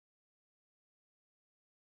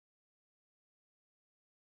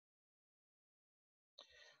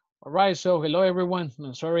All right, so hello everyone.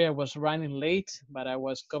 I'm sorry I was running late, but I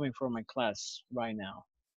was coming from my class right now.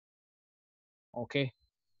 Okay.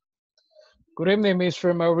 Good evening,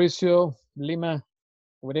 Mr. Mauricio Lima.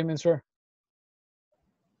 Good evening, sir.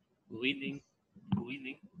 Good evening. Good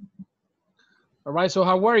evening. All right, so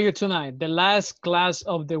how are you tonight? The last class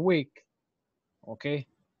of the week. Okay.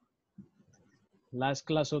 Last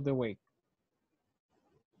class of the week.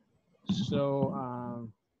 So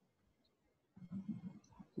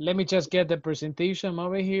let me just get the presentation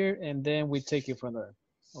over here and then we take it from there.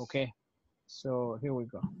 Okay. So here we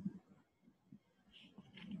go.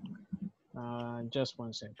 Just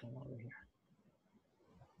one second over here.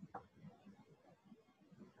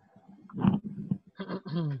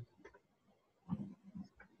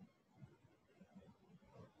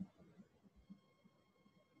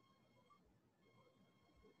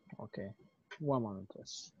 Okay, one moment,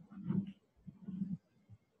 please.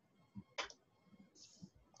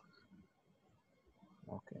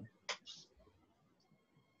 Okay.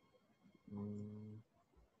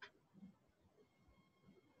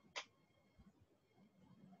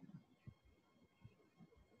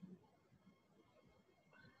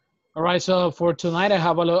 All right, so for tonight, I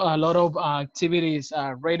have a lot of activities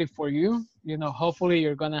ready for you. You know, hopefully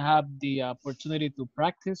you're gonna have the opportunity to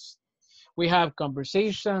practice. We have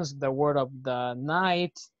conversations, the word of the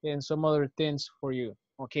night, and some other things for you.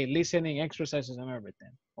 Okay, listening exercises and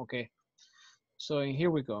everything. Okay, so here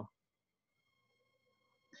we go.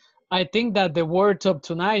 I think that the words of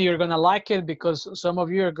tonight, you're gonna like it because some of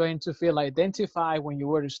you are going to feel identified when you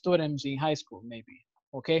were students in high school, maybe.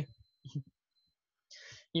 Okay,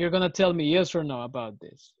 you're gonna tell me yes or no about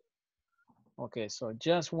this. Okay, so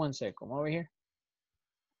just one second over here.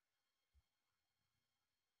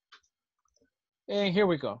 And here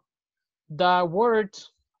we go. The word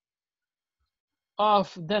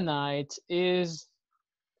of the night is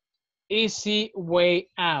easy way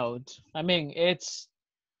out. I mean,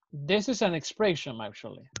 this is an expression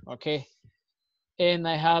actually, okay? And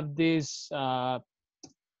I have this, the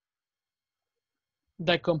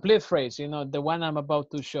complete phrase, you know, the one I'm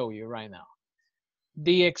about to show you right now.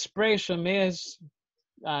 The expression is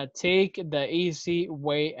take the easy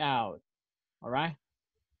way out, all right?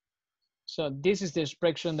 So this is the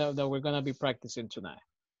expression that we're gonna be practicing tonight.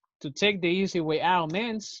 To take the easy way out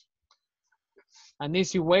means an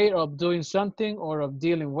easy way of doing something or of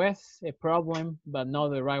dealing with a problem, but not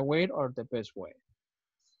the right way or the best way.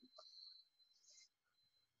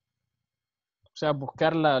 O sea,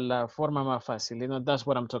 buscar la forma más fácil. You know, that's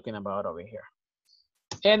what I'm talking about over here.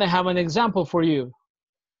 And I have an example for you.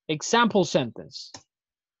 Example sentence.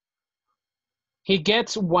 He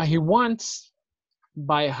gets what he wants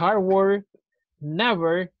by hard work,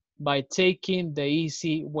 never by taking the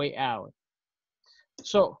easy way out.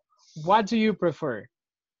 So, what do you prefer?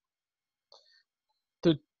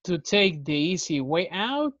 To take the easy way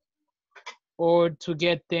out or to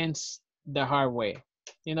get things the hard way?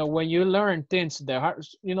 You know, when you learn things the hard,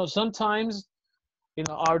 you know, sometimes, you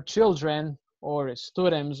know, our children or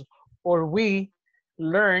students or we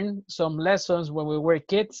learn some lessons when we were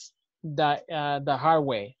kids the hard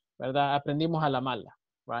way, ¿verdad? Aprendimos a la mala,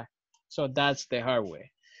 right? So that's the hard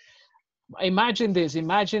way. Imagine this,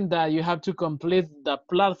 imagine that you have to complete the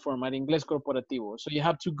platform at Inglés Corporativo. So you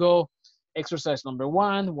have to go exercise number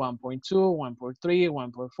 1, 1.2, 1.3,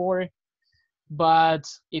 1.4. But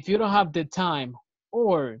if you don't have the time,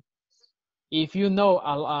 or if you know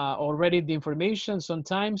already the information,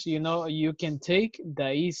 sometimes, you know, you can take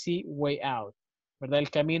the easy way out, ¿verdad? El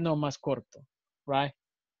camino más corto, right?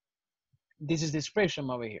 This is the expression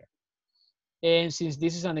over here. And since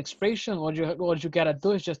this is an expression, all you gotta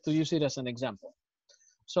do is just to use it as an example.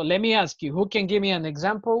 So let me ask you, who can give me an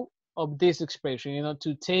example of this expression, you know,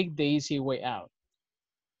 to take the easy way out?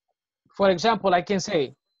 For example, I can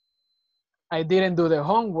say, I didn't do the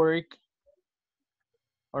homework,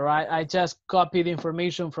 all right? I just copied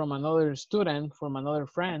information from another student, from another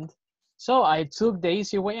friend. So I took the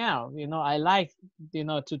easy way out. You know, I like, you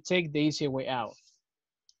know, to take the easy way out.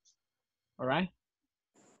 All right?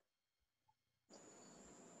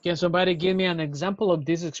 Can somebody give me an example of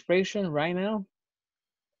this expression right now?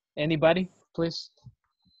 Anybody, please?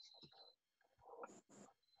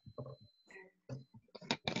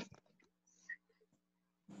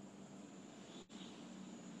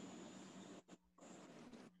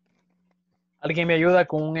 ¿Alguien me ayuda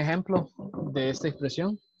con un ejemplo de esta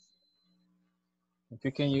expresión? If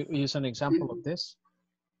you can use an example of this.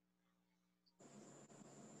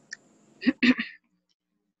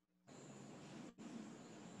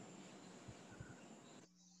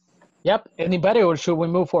 Yep, anybody, or should we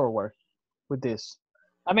move forward with this?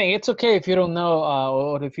 I mean, it's okay if you don't know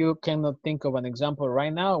or if you cannot think of an example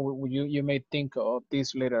right now, you may think of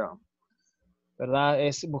this later on. ¿Verdad?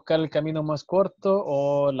 Es buscar el camino más corto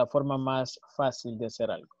o la forma más fácil de hacer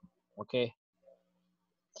algo. Okay.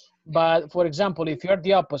 But for example, if you're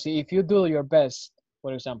the opposite, if you do your best,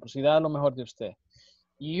 for example, si da lo mejor de usted,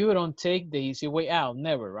 you don't take the easy way out,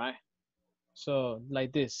 never, right? So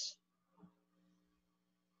like this.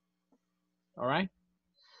 All right.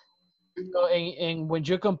 So and when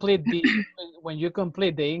you complete the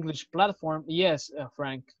English platform, yes,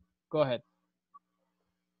 Frank, go ahead.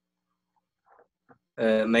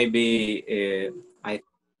 Maybe I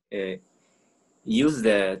use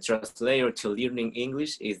the translator to learning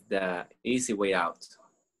English is the easy way out.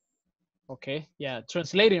 Okay, yeah,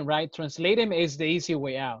 translating, right? Translating is the easy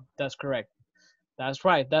way out. That's correct. That's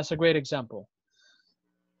right. That's a great example.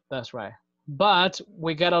 That's right. But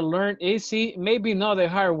we gotta learn easy, maybe not the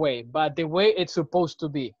hard way, but the way it's supposed to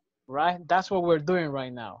be, right? That's what we're doing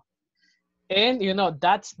right now. And you know,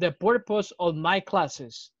 that's the purpose of my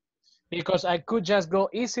classes, because I could just go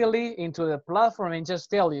easily into the platform and just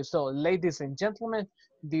tell you, so ladies and gentlemen,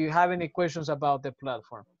 do you have any questions about the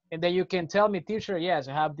platform? And then you can tell me, teacher, yes,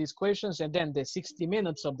 I have these questions. And then the 60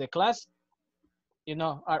 minutes of the class, you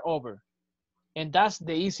know, are over. And that's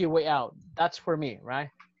the easy way out. That's for me, right?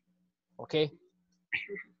 Okay.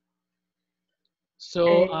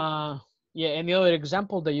 So, yeah, any other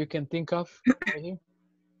example that you can think of right here?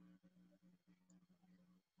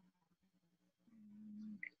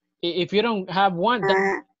 If you don't have one,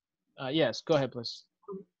 then, yes, go ahead, please.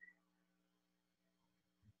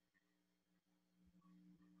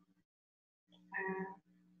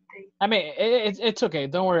 I mean, it's okay.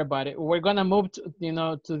 Don't worry about it. We're gonna move to, you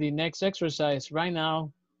know, to the next exercise right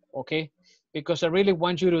now, okay? Because I really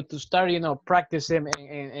want you to start, you know, practicing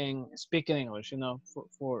and speaking English, you know,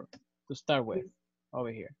 for to start with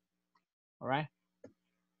over here. All right.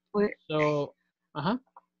 So,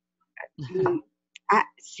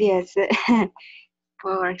 yes.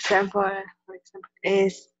 For example,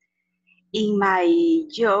 is in my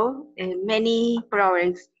job many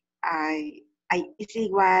problems. I easy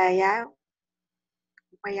way out.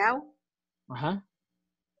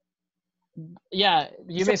 Yeah,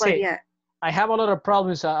 you may say, I have a lot of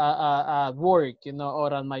problems at work, you know,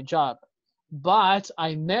 or on my job, but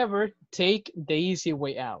I never take the easy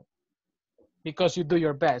way out because you do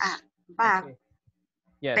your best. Okay.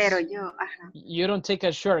 Yes. Pero yo, you don't take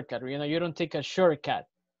a shortcut, you know, you don't take a shortcut.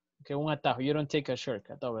 Okay, un atajo, you don't take a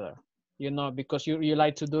shortcut over there, you know, because you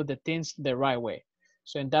like to do the things the right way.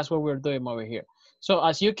 So, and that's what we're doing over here. So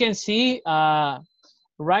as you can see,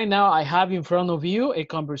 right now I have in front of you a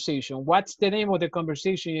conversation. What's the name of the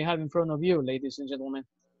conversation you have in front of you, ladies and gentlemen?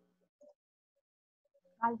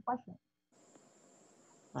 God is watching.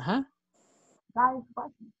 God is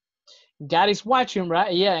watching. God is watching,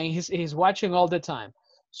 right? Yeah, and he's watching all the time.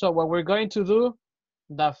 So what we're going to do,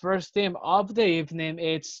 the first theme of the evening,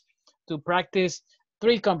 is to practice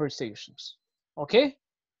 3 conversations, okay?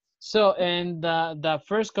 So, and the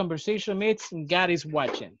first conversation is God is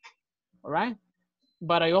watching, all right?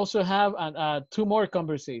 But I also have 2 more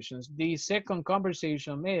conversations. The second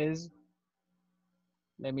conversation is,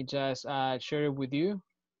 let me just share it with you.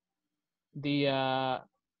 The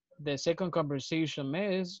second conversation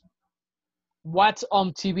is, what's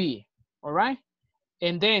on TV, all right?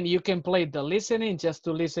 And then you can play the listening just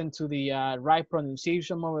to listen to the right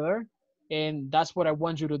pronunciation over there. And that's what I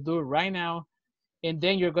want you to do right now. And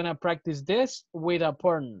then you're gonna practice this with a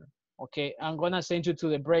partner, okay? I'm gonna send you to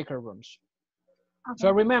the breaker rooms. Okay.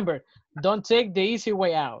 So remember, don't take the easy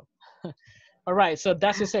way out. All right, so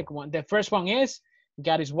that's the second one. The first one is,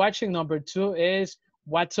 God is watching. Number 2 is,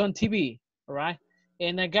 what's on TV, all right?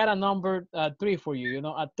 And I got a number 3 for you, you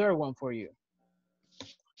know, a third one for you.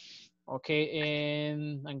 Okay,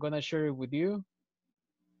 and I'm gonna share it with you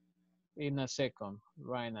in a second,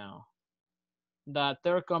 right now. The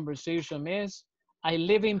third conversation is, I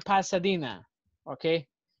live in Pasadena, okay?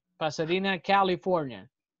 Pasadena, California.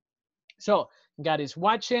 So, God is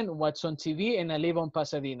watching, what's on TV, and I live on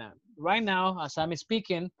Pasadena. Right now, as I'm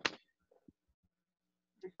speaking,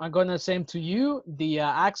 I'm gonna send to you the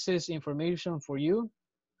access information for you,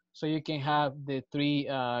 so you can have the 3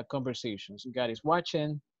 conversations. God is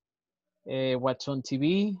watching, what's on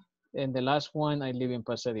TV, and the last one, I live in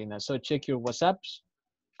Pasadena. So check your WhatsApps.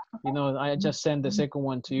 You know, I just sent the second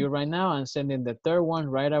one to you right now. I'm sending the third one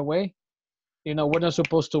right away. You know, we're not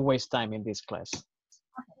supposed to waste time in this class.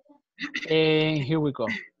 And here we go.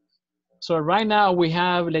 So right now we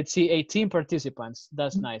have, let's see, 18 participants.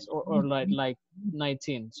 That's nice. Or like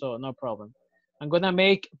 19, so no problem. I'm gonna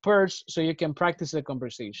make pairs so you can practice the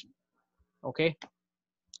conversation, okay?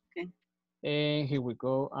 And here we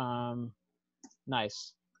go.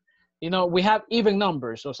 Nice. You know, we have even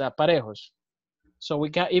numbers, o sea, parejos. So we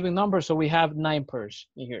got even numbers, so we have 9 pairs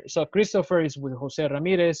in here. So Christopher is with Jose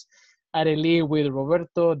Ramirez, Arely with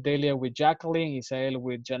Roberto, Delia with Jacqueline, Isael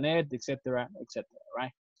with Janet, etc., etc.,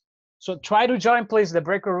 right? So try to join, please, the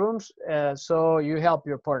breaker rooms so you help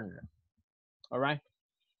your partner, all right?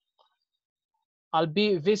 I'll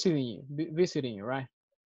be visiting you, right?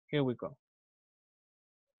 Here we go.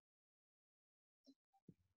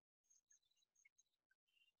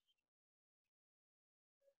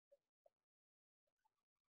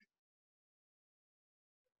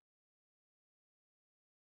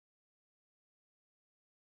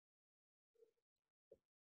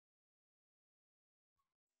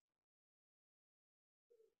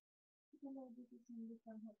 Hello, this is Cindy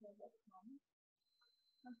from hotel.com.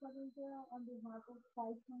 I'm calling here on behalf of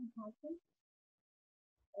Tyson Hudson.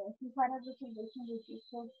 He had a reservation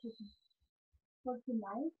registered for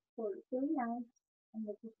tonight for 3 nights, and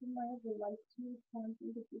the customer would like to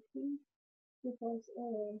cancel the booking because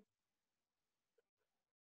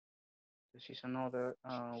This is another.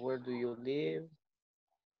 Where do you live?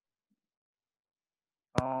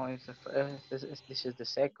 Oh, it's the this is the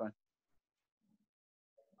second.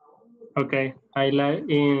 Okay, I live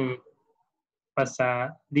in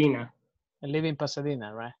Pasadena. I live in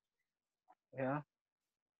Pasadena, right? Yeah.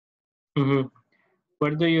 Mm-hmm.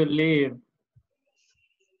 Where do you live?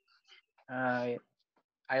 I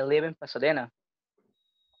live in Pasadena.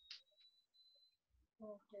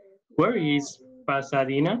 Where is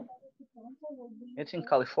Pasadena? It's in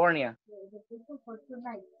California. the booking for 2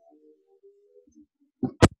 nights.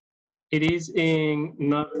 It is in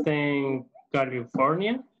Northern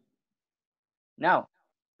California. No,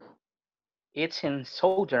 it's in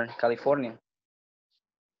Southern California.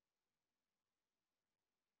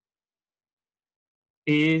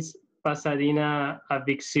 Is Pasadena a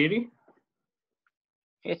big city?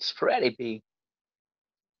 It's pretty big.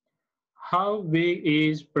 How big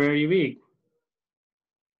is pretty big?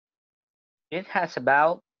 It has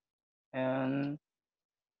about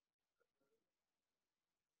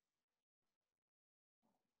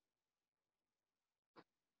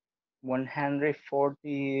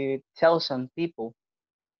 140,000 people.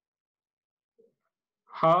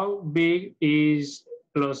 How big is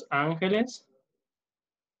Los Angeles?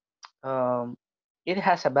 It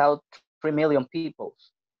has about 3 million people.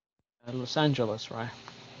 Los Angeles, right?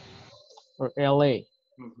 Or LA.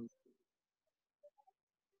 Mm-hmm.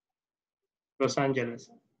 Los Angeles.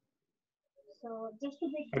 So just to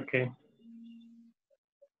be Okay.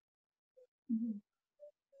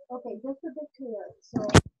 okay, just to be clear, so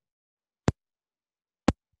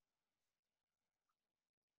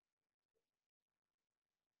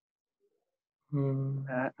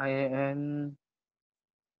Mm.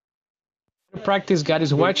 Practice God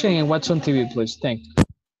is watching and what's on TV, please. Thank you.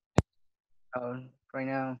 Right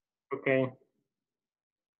now. Okay.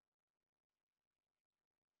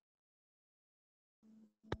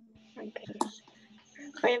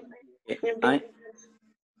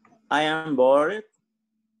 I am bored.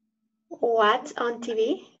 What's on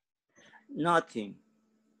TV? Nothing.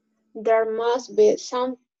 There must be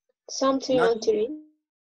something on TV.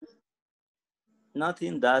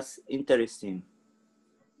 Nothing that's interesting.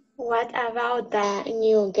 What about the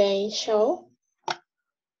new game show?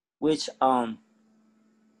 Which one?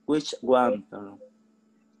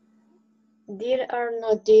 Deal or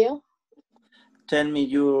no deal? Tell me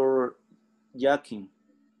you're joking.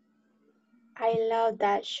 I love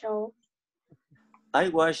that show. I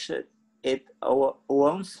watched it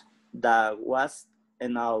once. That was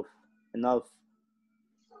enough.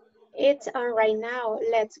 It's on right now.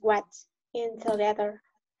 Let's watch it together.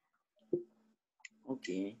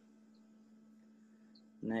 Okay.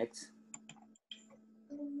 Next.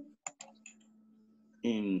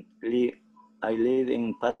 I live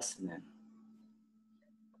in Pasadena.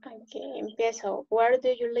 Okay, empiezo. Where do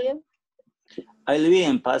you live? I live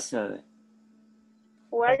in Pasadena.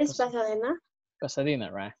 Where is Pasadena?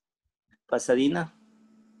 Pasadena, right? Pasadena?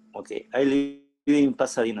 Okay, I live in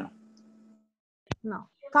Pasadena. No,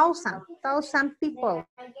 thousand people.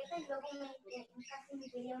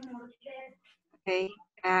 Okay.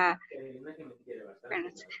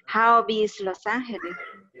 How big is Los Angeles?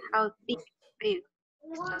 How big is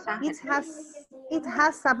Los Angeles? It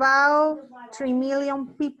has about 3 million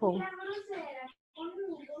people.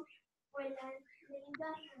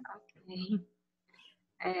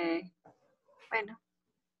 Okay. Bueno,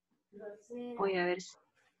 voy a ver si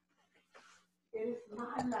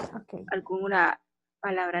Okay. alguna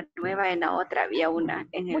palabra nueva en la otra. Había una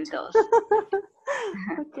en el 2.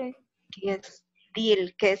 Okay. ¿Qué es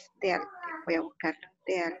deal? ¿Qué es deal? Voy a buscarlo.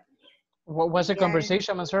 Deal. What was the Deal.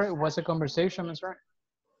 conversation, I'm sorry? What's the conversation, I'm sorry?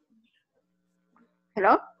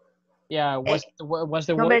 Hello? Yeah, what's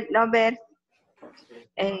the word? Number.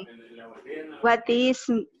 What is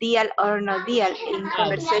deal or no deal in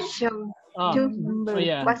conversation Oh, two? oh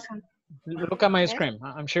yeah. What's Look at my screen.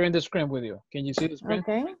 I'm sharing the screen with you. Can you see the screen?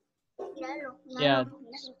 Okay. Yeah.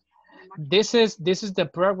 This is the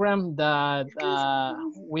program that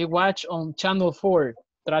we watch on channel 4,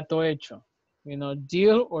 Trato Hecho. You know,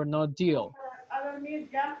 deal or no deal.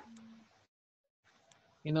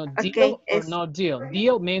 You know, Okay, deal or no deal.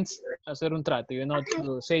 Deal means hacer un trato, you know,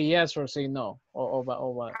 to say yes or say no.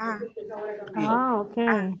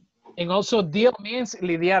 Okay. And also deal means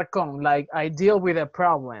lidiar con, like I deal with a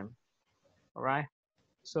problem. All right.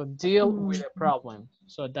 So deal with a problem.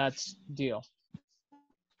 So that's deal.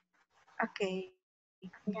 okay.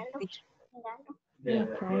 Okay,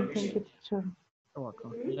 thank you, teacher. You're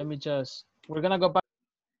welcome. Let me just, we're gonna go back.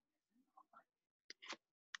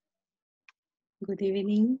 Good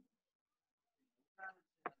evening.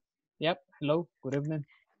 Yep. Hello. Good evening.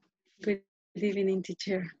 Good evening,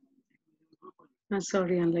 teacher. I'm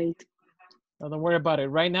sorry I'm late. No, don't worry about it.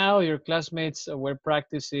 Right now, your classmates were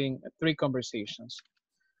practicing 3 conversations.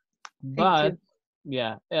 But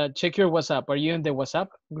yeah, check your WhatsApp. Are you in the WhatsApp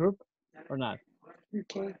group or not?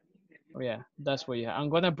 Okay. Oh yeah, that's what you have. I'm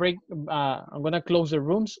gonna close the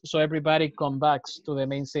rooms so everybody come back to the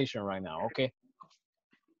main station right now. Okay.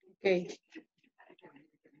 Okay.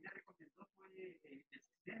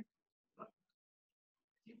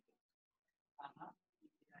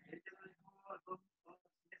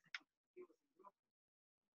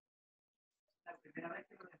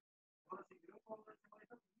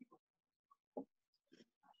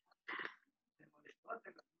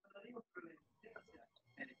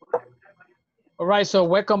 All right, so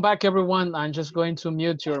welcome back, everyone. I'm just going to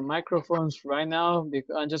mute your microphones right now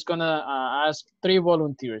because I'm just gonna ask 3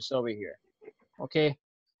 volunteers over here. Okay,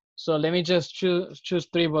 so let me just choose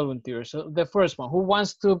 3 volunteers. So the first one, who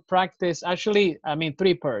wants to practice? Actually, I mean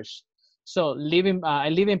 3 pairs. So I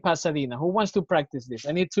live in Pasadena. Who wants to practice this?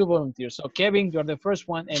 I need 2 volunteers. So Kevin, you're the first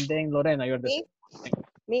one, and then Lorena, you're the second.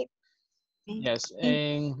 Me. Yes,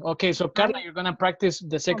 and okay, so Carla, you're gonna practice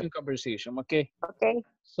the second conversation, okay? Okay.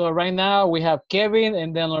 So right now we have Kevin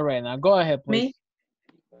and then Lorena. Go ahead, please. Me?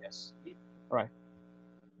 Yes. All right.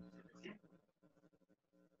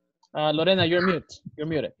 Lorena, you're mute. You're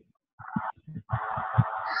muted.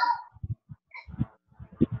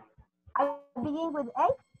 I begin with A.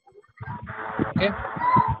 Okay.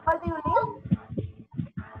 What do you live?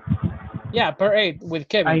 Yeah, per 8 with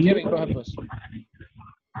Kevin. Kevin, go ahead, please.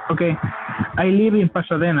 Okay. I live in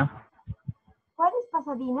Pasadena. What is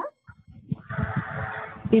Pasadena?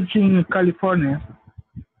 It's in California.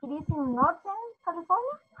 It is in Northern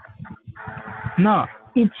California? No,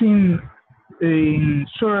 it's in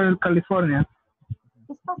Southern California.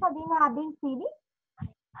 Is Pasadena a big city?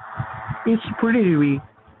 It's pretty big.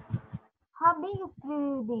 How big is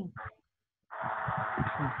pretty big?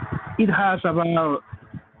 It has about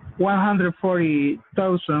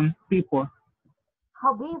 140,000 people.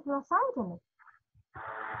 How big is Los Angeles?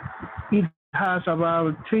 It has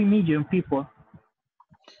about 3 million people.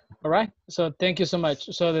 All right. So thank you so much.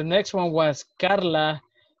 So the next one was Carla.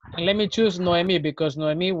 And let me choose Noemi because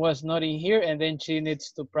Noemi was not in here and then she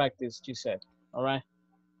needs to practice, she said. All right.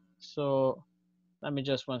 So let me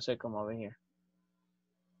just 1 second over here.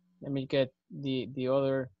 Let me get the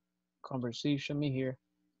other conversation in here.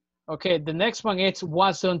 Okay, the next one is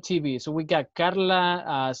what's on TV. So we got Carla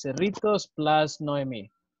Cerritos plus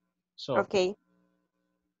Noemi. So Okay.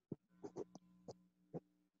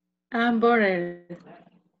 I'm bored.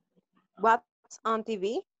 What's on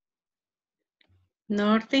TV?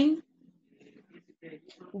 Nothing.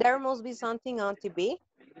 There must be something on TV.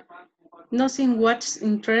 Nothing what's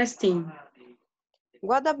interesting.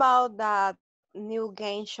 What about that new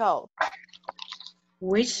game show?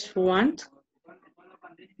 Which one?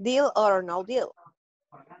 Deal or no deal?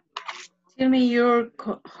 Tell me you're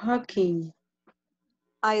hawking.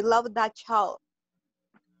 I love that show.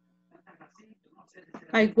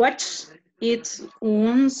 I watched it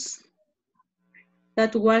once.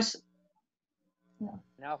 That was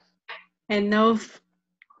enough.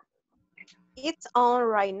 It's on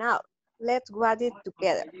right now. Let's watch it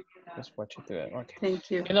together. let's watch it together. Okay.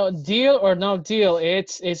 Thank you. You know, deal or no deal,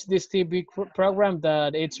 it's this TV program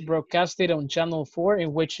that it's broadcasted on channel 4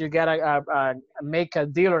 in which you gotta make a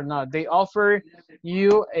deal or not. They offer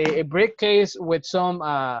you a briefcase with some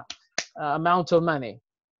amount of money.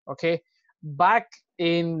 Okay. Back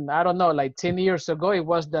in, I don't know, like 10 years ago, it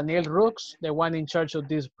was Daniel Rooks, the one in charge of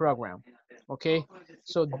this program. Okay.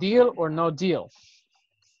 So deal or no deal.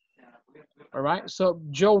 All right, so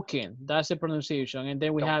joking, that's the pronunciation. And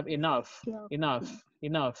then we have enough, enough,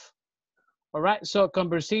 enough. All right, so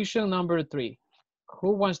conversation number 3.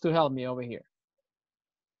 Who wants to help me over here?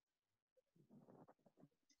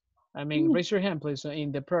 I mean, raise your hand, please,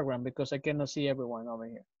 in the program, because I cannot see everyone over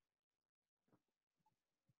here.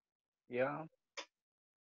 Yeah.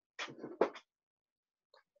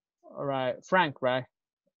 All right, Frank, right?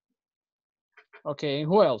 Okay, and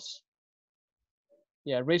who else?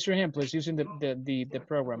 Yeah, raise your hand, please, using the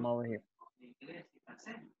program over here.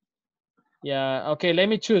 Yeah, okay, let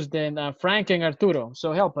me choose then Frank and Arturo.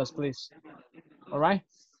 So help us, please. All right?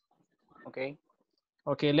 Okay.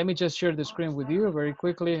 Okay, let me just share the screen with you very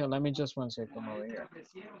quickly. Let me just 1 second over here.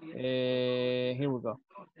 Here we go.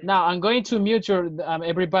 Now, I'm going to mute your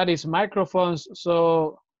everybody's microphones.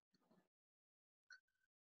 So,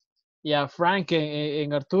 yeah, Frank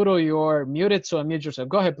and Arturo, you're muted, so unmute yourself.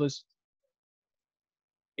 Go ahead, please.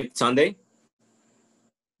 It's Sunday.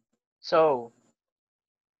 So,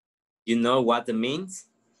 You know what it means?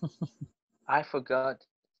 I forgot.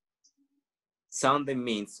 Sunday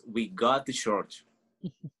means we got to church.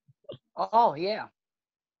 Oh, yeah.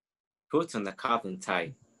 Put on a cap and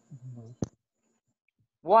tie.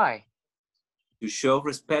 Why? To show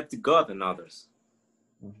respect to God and others.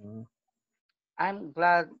 I'm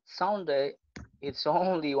glad Sunday it's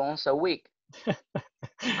only once a week.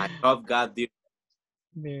 I hope God did.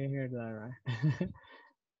 Didn't hear that, right?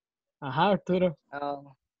 Arturo.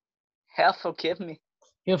 Hell forgive me.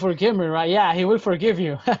 He'll forgive me, right? Yeah, he will forgive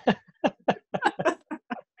you.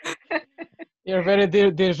 You're very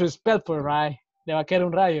disrespectful, right? Le va a caer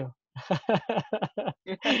un rayo.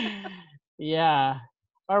 Yeah.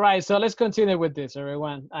 All right, so let's continue with this,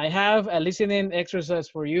 everyone. I have a listening exercise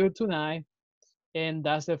for you tonight, and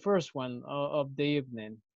that's the first one of the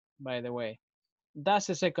evening, by the way. That's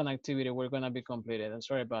the second activity we're going to be completed. I'm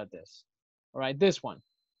sorry about this. All right, this one.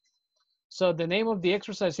 So the name of the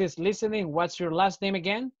exercise is listening. What's your last name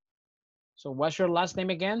again? So what's your last name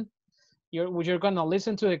again? You're going to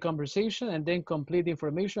listen to the conversation and then complete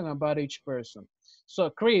information about each person. So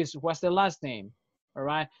Chris, what's the last name? All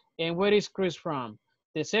right. And where is Chris from?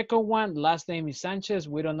 The second one, last name is Sanchez.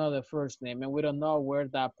 We don't know the first name, and we don't know where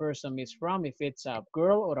that person is from, if it's a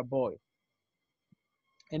girl or a boy.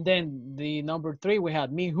 And then the number 3, we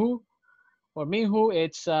have Mihu. For Mihu,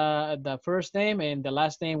 it's the first name, and the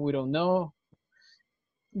last name we don't know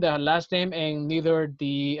the last name, and neither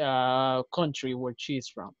the country where she's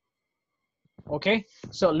from. Okay,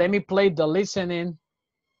 so let me play the listening.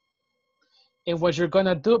 And what you're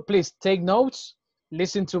gonna do, please take notes,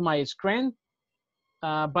 listen to my screen.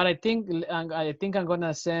 But I think I'm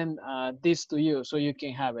gonna send this to you so you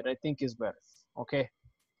can have it. I think it's better. Okay,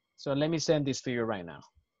 so let me send this to you right now.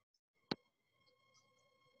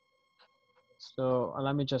 So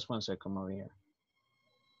allow me just 1 second over here.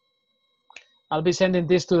 I'll be sending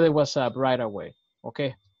this to the WhatsApp right away.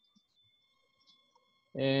 Okay.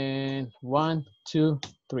 And 1, 2,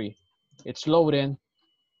 3. It's loading.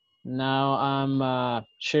 Now I'm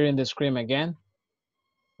sharing the screen again.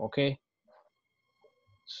 Okay.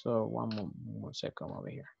 So one more second over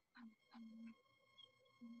here.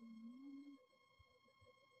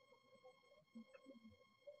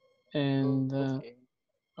 And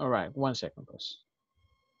all right, 1 second, please.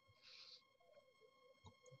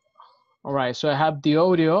 All right, so I have the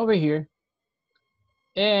audio over here,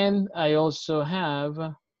 and I also have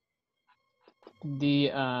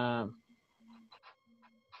the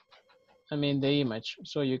the image,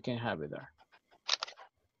 so you can have it there.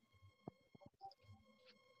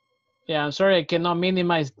 Yeah, I'm sorry I cannot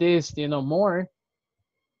minimize this, more.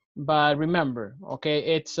 But remember, okay,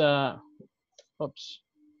 it's oops.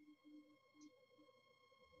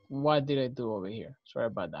 What did I do over here? Sorry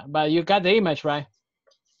about that. But you got the image, right?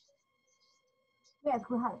 Yes,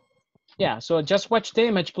 we have. Yeah, so just watch the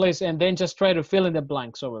image, please, and then just try to fill in the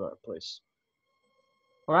blanks over there, please.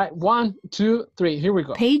 All right, 1, 2, 3, here we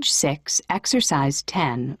go. Page 6, exercise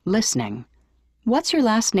 10, listening. What's your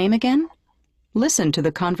last name again? Listen to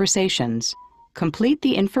the conversations. Complete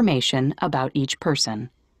the information about each person.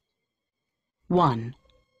 1.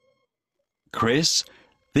 Chris,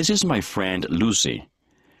 this is my friend Lucy.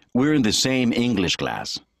 We're in the same English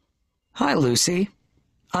class. Hi, Lucy.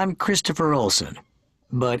 I'm Christopher Olson,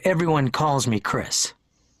 but everyone calls me Chris.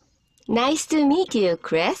 Nice to meet you,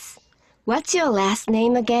 Chris. What's your last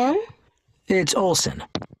name again? It's Olson.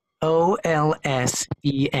 O-L-S-E-N.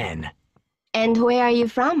 And where are you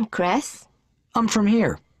from, Chris? I'm from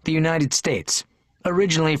here, the United States.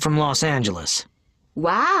 Originally from Los Angeles.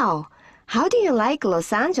 Wow! How do you like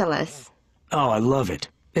Los Angeles? Oh, I love it.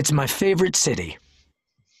 It's my favorite city.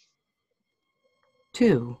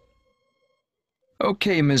 2.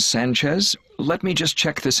 Okay, Ms. Sanchez, let me just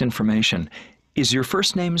check this information. Is your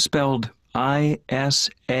first name spelled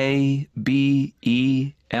I-S-A-B-E-L?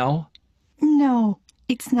 No,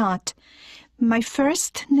 it's not. My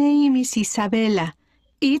first name is Isabella.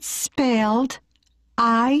 It's spelled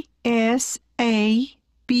I-S-A-B-E-L-A.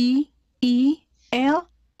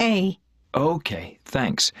 Okay,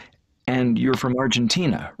 thanks. And you're from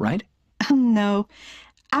Argentina, right? No,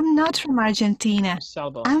 I'm not from Argentina.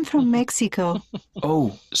 Salvador. I'm from Mexico.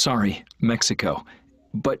 Oh, sorry, Mexico.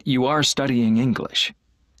 But you are studying English.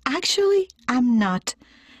 Actually, I'm not.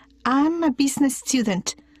 I'm a business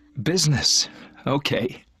student. Business.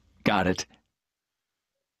 Okay, got it.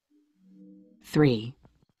 3.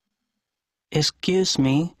 Excuse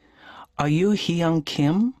me, are you Hyun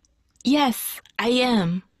Kim? Yes, I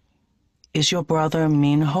am. Is your brother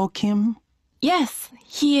Minho Kim? Yes,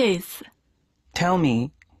 he is. Tell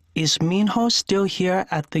me, is Minho still here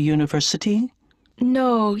at the university?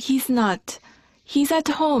 No, he's not. He's at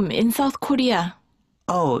home in South Korea.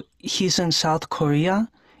 Oh, he's in South Korea?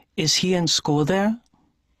 Is he in school there?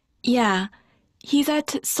 Yeah, he's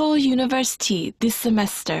at Seoul University this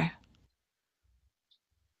semester.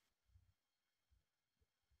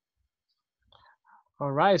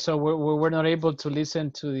 All right, so we're not able to listen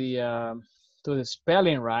to the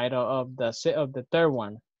spelling right of the third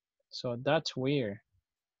one, so that's weird.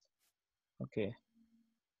 Okay,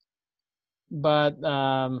 but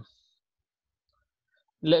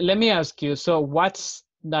let me ask you. So, what's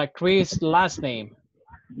the Chris' last name?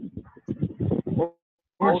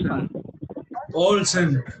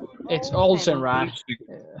 Olsen. It's Olsen, right?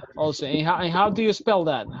 Olsen. And how do you spell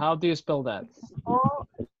that? How do you spell that?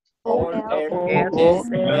 All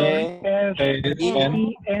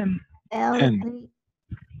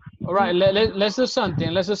right, let's do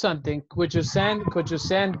something. Let's do something. Could you send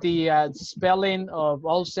the spelling of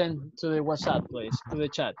Olsen to the WhatsApp, please, to the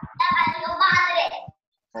chat?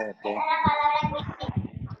 Okay.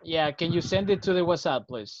 Yeah, can you send it to the WhatsApp,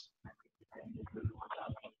 please?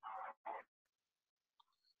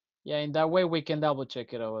 Yeah, in that way we can double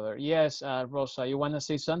check it over there. Yes, Rosa, you want to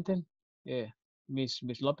say something? Yeah, Miss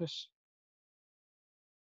Lopez.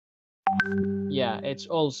 Yeah, it's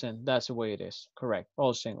Olsen. That's the way it is. Correct.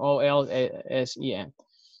 Olsen. O-L-S-E-N.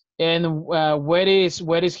 And where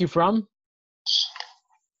is he from?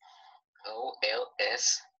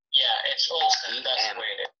 O-L-S. Yeah, it's Olsen. That's the way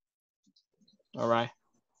it is. All right.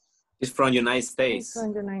 He's from United States.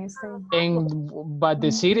 From the United States. And but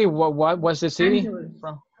the city, what was the city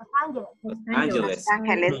from? Los Angeles.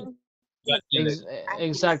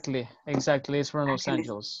 Exactly. It's from Los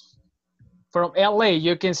Angeles. From LA,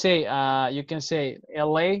 you can say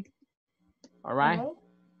LA, all right? Okay.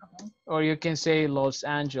 Or you can say Los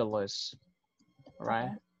Angeles, all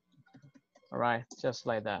right? All right, just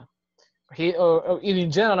like that. Or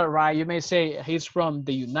in general, right, you may say he's from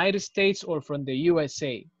the United States or from the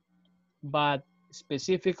USA, but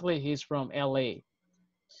specifically he's from LA.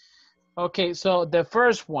 Okay, so the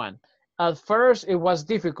first one, at first it was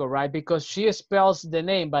difficult, right? Because she spells the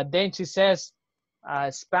name, but then she says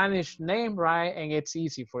Spanish name, right? And it's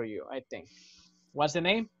easy for you, I think. What's the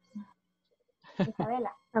name?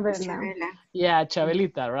 Isabela. Yeah,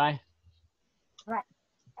 Chabelita, right? Right.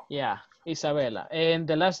 Yeah, Isabela. And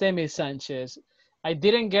the last name is Sanchez. I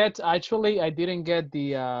didn't get the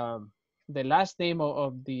last name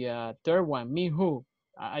of the third one, Mihu.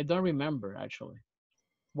 I don't remember actually.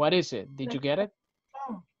 What is it? Did you get it?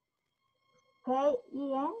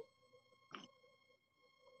 K-E-N.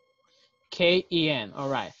 K-E-N. All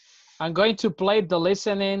right. I'm going to play the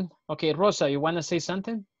listening. Okay, Rosa, you want to say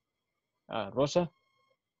something? Rosa?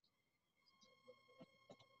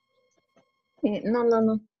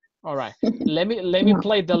 No. All right. Let me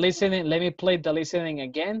play the listening. Let me play the listening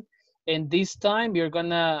again. And this time you're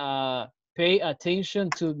gonna pay attention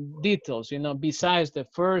to details, you know, besides the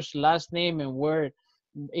first, last name and where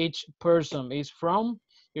each person is from.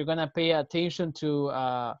 You're gonna pay attention to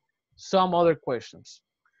some other questions.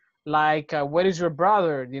 Like, where is your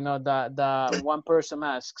brother? You know, the one person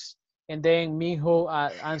asks. And then Miho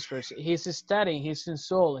answers, he's studying, he's in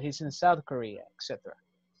Seoul, he's in South Korea, etc.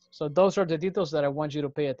 So those are the details that I want you to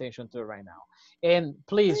pay attention to right now. And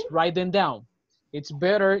please write them down. It's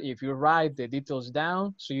better if you write the details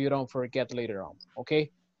down so you don't forget later on,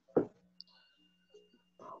 okay?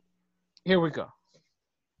 Here we go.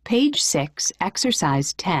 Page 6,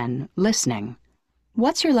 Exercise 10, Listening.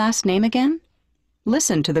 What's your last name again?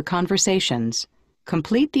 Listen to the conversations.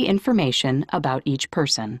 Complete the information about each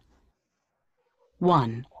person.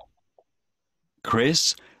 1.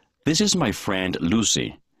 Chris, this is my friend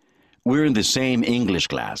Lucy. We're in the same English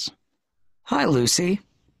class. Hi, Lucy.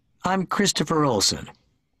 I'm Christopher Olson,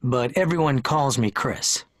 but everyone calls me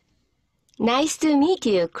Chris. Nice to meet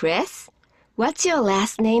you, Chris. What's your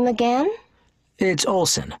last name again? It's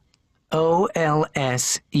Olson. O-L-S-E-N.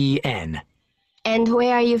 And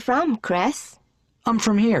where are you from, Chris? I'm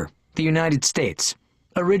from here, the United States.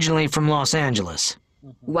 Originally from Los Angeles.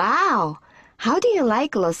 Wow! How do you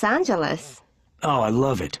like Los Angeles? Oh, I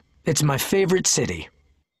love it. It's my favorite city.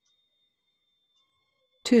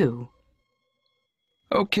 2.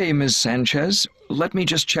 Okay, Ms. Sanchez, let me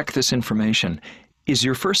just check this information. Is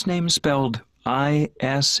your first name spelled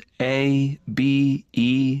I-S-A-B-E-L?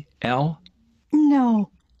 No,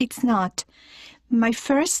 it's not. My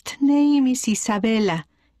first name is Isabella.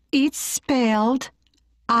 It's spelled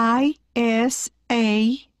I-S-A-B-E-L-A.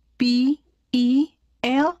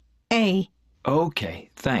 Okay,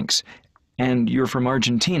 thanks. And you're from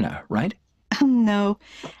Argentina, right? No,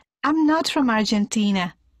 I'm not from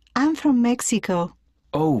Argentina. I'm from Mexico.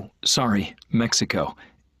 Oh, sorry, Mexico.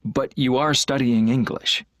 But you are studying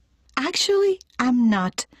English. Actually, I'm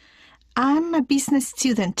not. I'm a business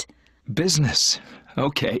student. Business.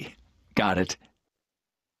 Okay, got it.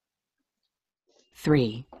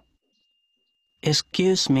 3.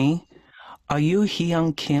 Excuse me, are you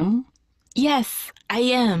Hyun Kim? Yes, I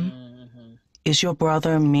am. Is your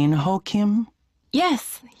brother Minho Kim?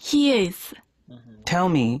 Yes, he is. Tell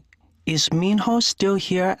me, is Minho still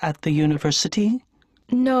here at the university?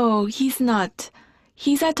 No, he's not.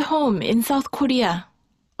 He's at home in South Korea.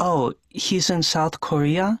 Oh, he's in South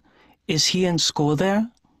Korea? Is he in school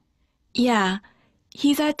there? Yeah,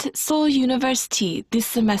 he's at Seoul University this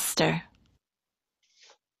semester.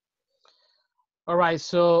 All right,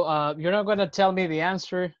 so you're not going to tell me the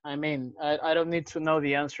answer. I mean, I don't need to know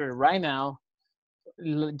the answer right now.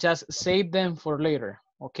 Just save them for later,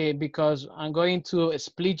 okay? Because I'm going to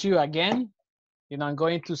split you again. You know, I'm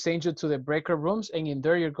going to send you to the breakout rooms, and in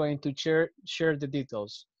there you're going to share the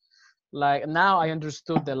details. Like now I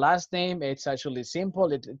understood the last name. It's actually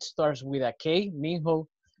simple. It starts with a K. Minho,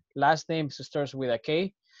 last name starts with a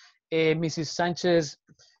K. Mrs. Sanchez,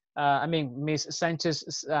 Miss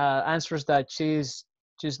Sanchez answers that she's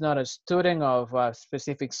not a student of a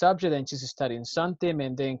specific subject and she's studying something,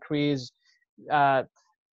 and then Chris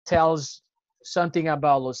tells something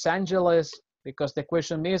about Los Angeles, because the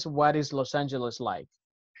question is, what is Los Angeles like?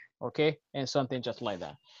 Okay, and something just like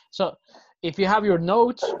that. So if you have your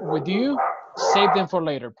notes with you, save them for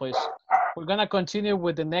later, please. We're gonna continue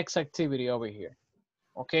with the next activity over here,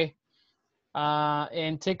 okay?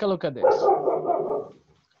 And take a look at this.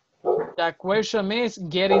 The question is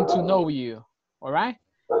getting to know you, all right?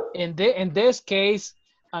 In this case,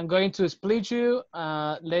 I'm going to split you,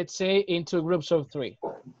 let's say, into groups of 3,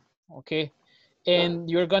 okay? And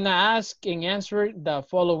you're gonna ask and answer the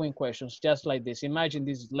following questions, just like this. Imagine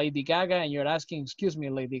this is Lady Gaga, and you're asking, excuse me,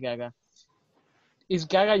 Lady Gaga, is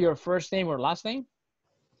Gaga your first name or last name?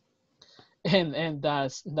 And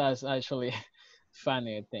that's actually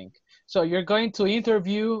funny, I think. So you're going to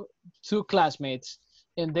interview 2 classmates,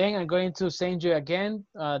 and then I'm going to send you again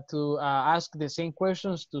to ask the same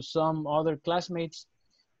questions to some other classmates,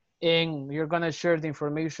 and you're gonna share the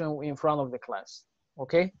information in front of the class,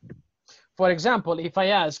 okay? For example, if I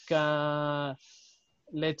ask,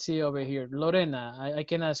 let's see over here, Lorena, I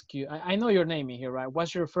can ask you, I know your name in here, right?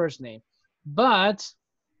 What's your first name? But,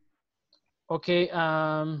 okay,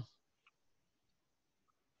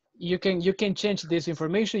 you can change this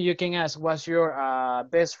information. You can ask, what's your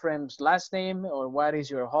best friend's last name, or what is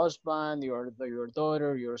your husband, your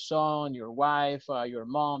daughter, your son, your wife, your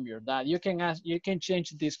mom, your dad. You can ask, you can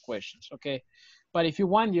change these questions, okay? But if you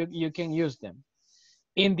want, you can use them.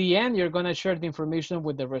 In the end, you're gonna share the information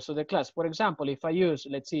with the rest of the class. For example, if I use,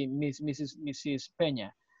 let's see, Mrs.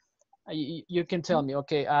 Peña, you can tell me,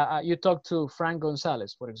 okay, you talk to Frank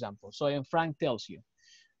Gonzalez, for example. So and Frank tells you,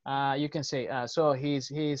 you can say, so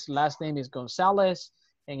his last name is Gonzalez,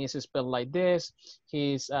 and it's spelled like this.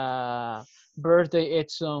 His birthday,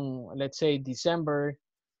 it's on, let's say, December,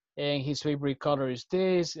 and his favorite color is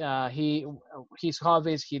this. His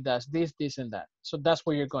hobbies, he does this, this, and that. So that's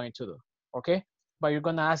what you're going to do, okay? But you're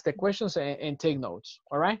gonna ask the questions and take notes,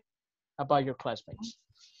 all right? About your classmates.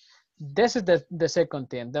 This is the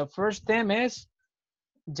second thing. The first thing is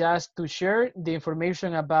just to share the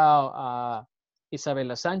information about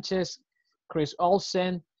Isabella Sanchez, Chris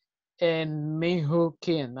Olsen, and Minho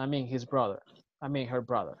Kim, his brother. Her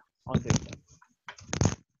brother on this thing.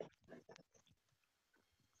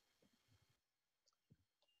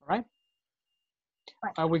 All right?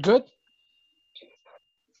 Are we good?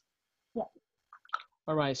 Yeah.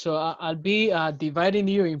 All right, so I'll be dividing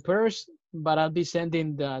you in pairs but I'll be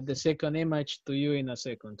sending the second image to you in a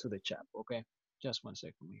second to the chat, okay? Just 1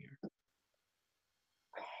 second here.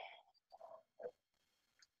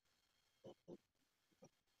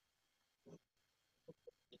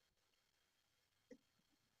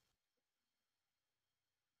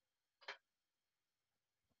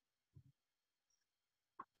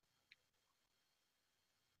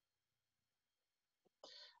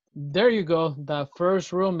 There you go. The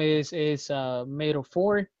first room is made of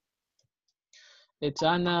 4. It's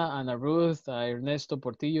Ana Ruth, Ernesto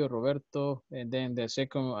Portillo, Roberto, and then the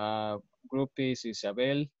second group is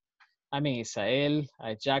Isael,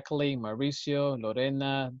 Jacqueline, Mauricio,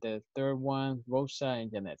 Lorena, the third one, Rosa,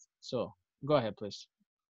 and Janet. So go ahead, please.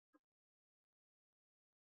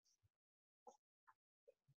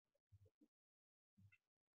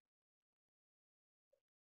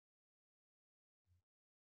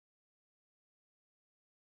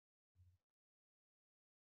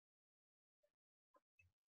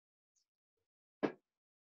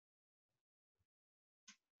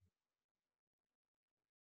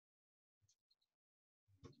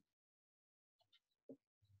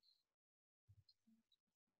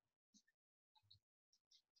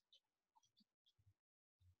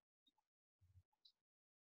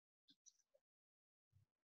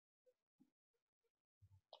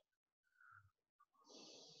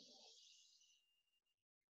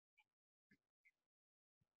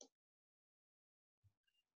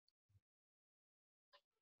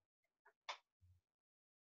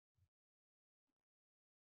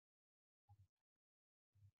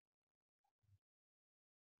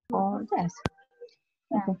 Oh, yes.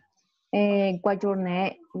 Okay. What's your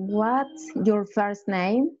name? What's your first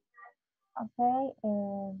name? Okay.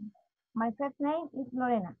 My first name is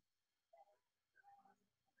Lorena.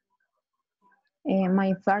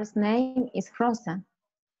 My first name is Rosa.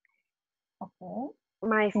 Okay.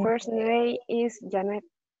 My first name is Janet.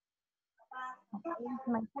 Okay.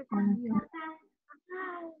 My second name.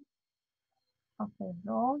 Okay.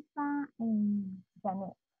 Rosa and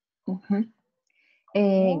Janet. Okay.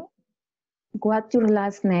 What's your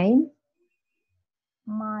last name?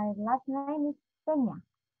 My last name is Peña.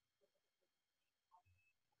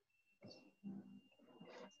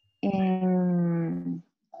 And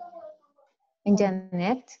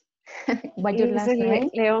Janet, what's your last name?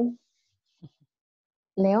 Leon.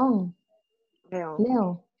 Leon. Leon.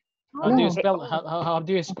 Leo. How do you spell? How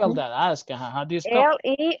do you spell that? Ask. How do you spell?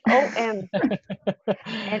 Leon.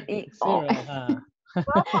 Leo.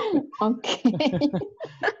 Okay.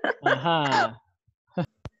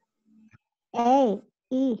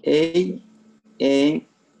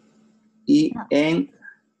 A-N.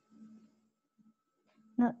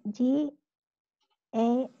 No, G-A-M-E.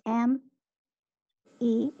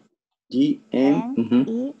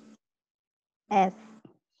 N-E-S.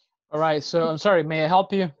 All right, so I'm sorry, may I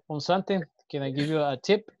help you on something? Can I give you a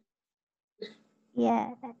tip?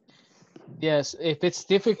 Yeah. Yes, if it's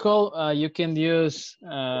difficult, you can use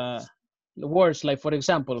words like, for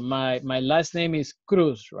example, my last name is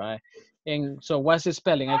Cruz, right? And so what's the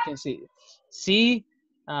spelling? I can see C,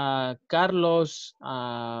 Carlos,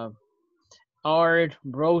 R,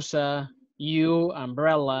 Rosa, U,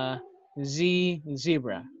 umbrella, Z,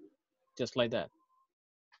 zebra, just like that.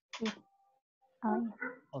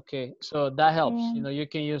 Okay, so that helps. You know, you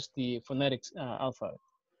can use the phonetics alphabet.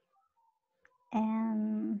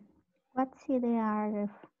 And what city are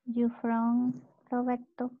you from,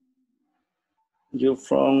 Roberto? You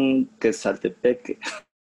from Quesaltepec,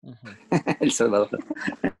 El Salvador.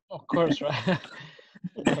 Of course, right?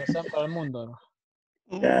 Corazón para el mundo.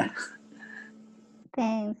 Yeah.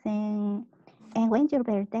 Thanks. And when's your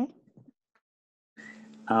birthday?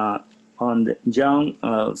 On the June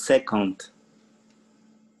 2nd.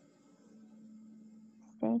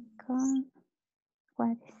 Second.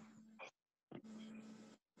 What is?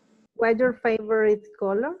 What's your favorite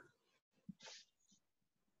color?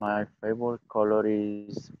 My favorite color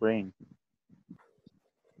is green.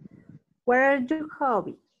 What are your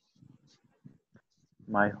hobbies?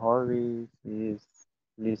 My hobby is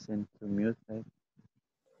listen to music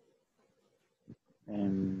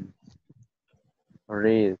and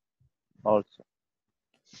read also.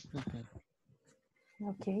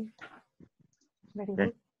 Okay. Very Okay.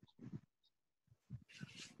 good.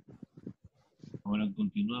 Ahora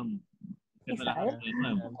continuamos. Isael.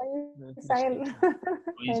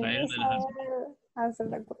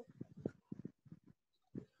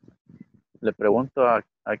 Le pregunto a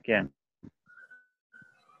quién.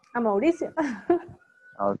 A Mauricio.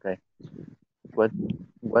 Okay.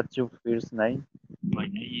 What's your first name? My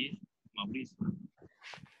name is Mauricio.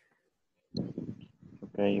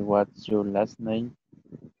 Okay. What's your last name?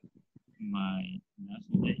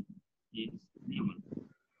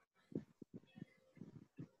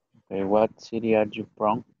 What city are you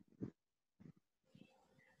from?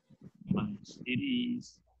 My city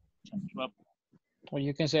is Chanchuapa. Or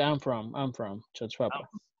you can say I'm from Chochuapa.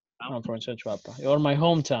 I'm from Chochuapa. Or my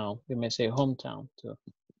hometown. You may say hometown too.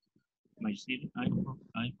 My city, I'm from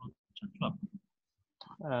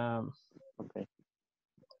Chanchuapa. Okay.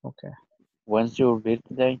 Okay. When's your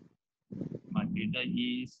birthday? My birthday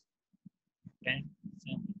is 10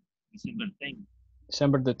 December 10.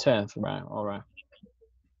 December the 10th, right? All right.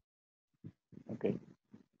 Okay.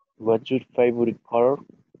 What's your favorite color?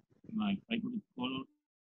 My favorite color.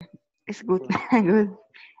 It's good. Good.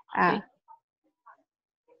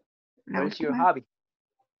 What's your hobby?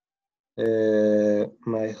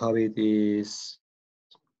 My hobby is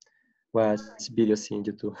watch videos in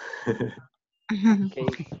YouTube. Okay.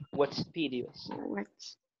 Watch videos.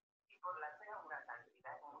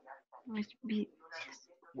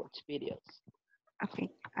 Watch videos. Ok,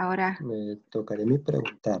 ahora. Me tocaré mi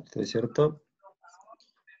preguntarte, ¿es cierto?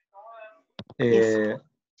 Yes.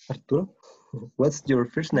 Arturo, what's your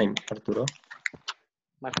first name, Arturo?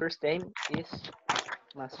 My first name is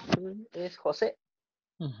Jose.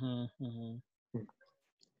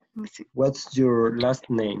 What's your last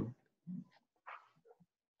name?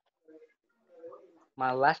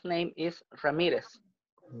 My last name is Ramirez.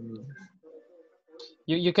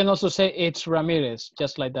 You can also say it's Ramirez,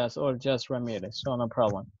 just like that, or just Ramirez, so no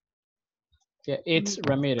problem. Yeah, it's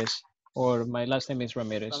Ramirez, or my last name is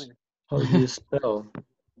Ramirez. How do you spell?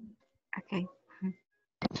 Okay.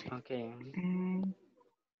 Okay.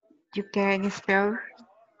 You can spell.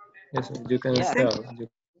 Yes, you can spell. You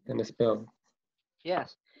can spell.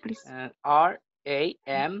 Yes. Please.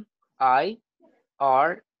 R-A-M-I-R-E-Z.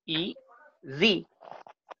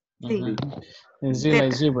 Z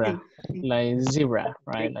like zebra,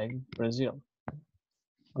 right? Like Brazil.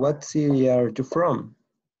 What city are you from?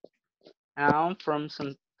 I'm from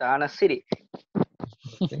Santa Ana City.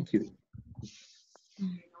 Thank you.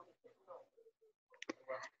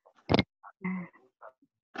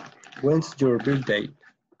 When's your birthday?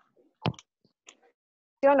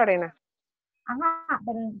 Lorena. Ajá,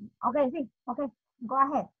 pero, okay, sí, okay, go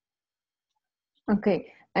ahead.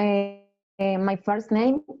 Okay, my first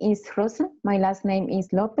name is Rosa, my last name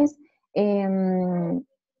is Lopez. I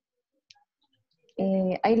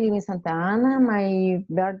live in Santa Ana, my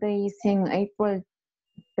birthday is in April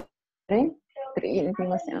 3.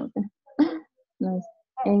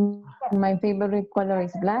 And my favorite color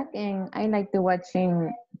is black, and I like to watch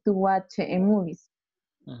movies.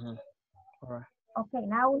 All right. Okay,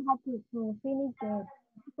 now we have to finish the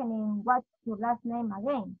listening. What's your last name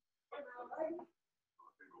again?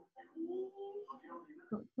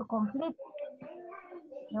 To complete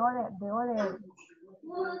the other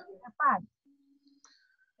part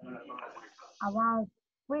about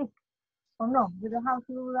Chris. Oh no, you don't have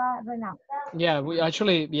to do that right now. Yeah, we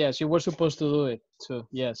actually, yes, you were supposed to do it too.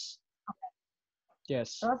 Yes. Okay.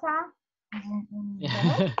 Yes. Rosa.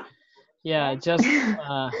 Yeah, just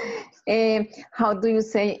how do you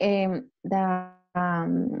say the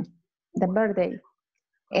birthday?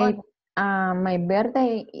 My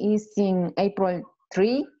birthday is in April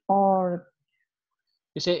 3 or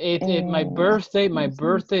you say my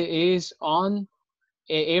birthday is on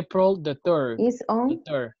April the 3rd. Is on the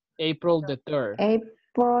 3rd. April the 3rd.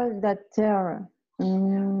 April the 3rd.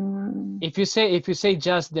 If you say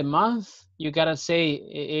just the month, you gotta say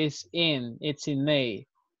it's in May.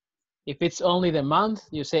 If it's only the month,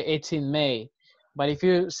 you say it's in May. But if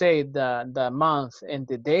you say the month and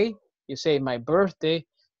the day, you say my birthday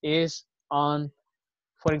is on,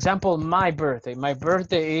 for example, my birthday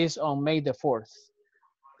is on May the 4th.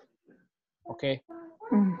 Okay?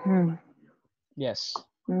 Yes.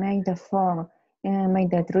 May the 4th, May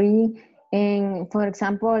the 3. And for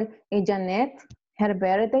example, Janet, her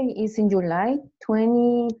birthday is in July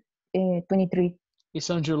 23. It's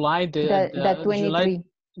on July the 23.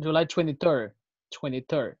 July 23rd.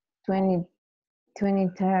 23rd.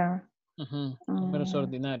 23rd. Números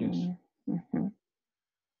ordinarios.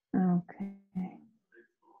 Okay.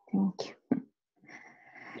 Thank you.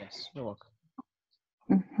 Yes, you're welcome.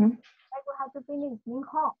 I will have to finish.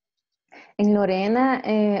 In Lorena,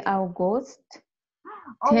 August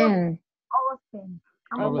 10.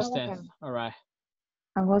 August 10th. All right.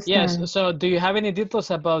 August 10. Yes. So, do you have any details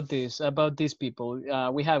about these people?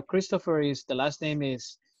 We have Christopher. His last name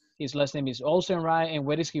is Olsen, right? And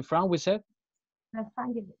where is he from? We said. Los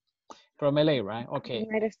Angeles. From LA, right? Okay.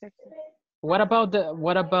 United States. What about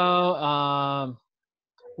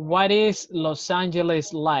what is Los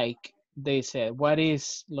Angeles like? They said. What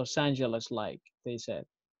is Los Angeles like? They said.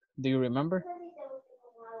 Do you remember?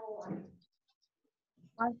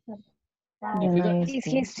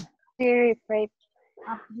 It's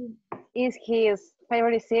is his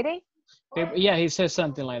favorite city? Yeah, he says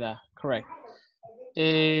something like that. Correct.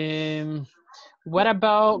 What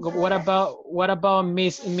about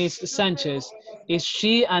Miss Sanchez? Is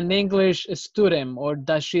she an English student or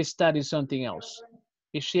does she study something else?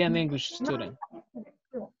 Is she an English student?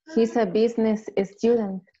 He's a business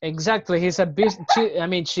student. Exactly. He's a business.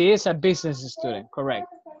 She is a business student. Correct.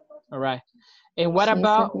 All right. And what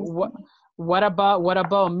about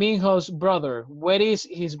Minho's brother? Where is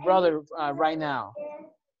his brother right now?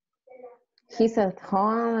 He's at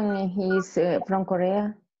home and he's from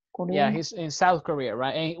Korea. Yeah, he's in South Korea,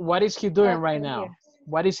 right? And what is he doing right now?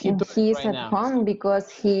 What is he doing He's right at now? home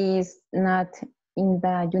because he's not in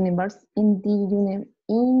the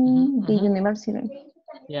university.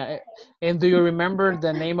 Yeah, and do you remember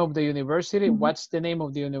the name of the university? What's the name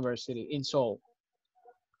of the university in Seoul?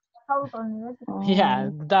 Yeah,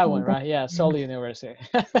 that one, right? Yeah, Seoul University.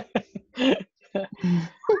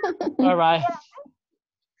 All right.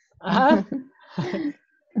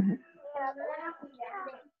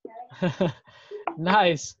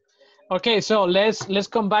 Nice. Okay, so let's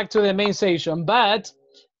come back to the main session. But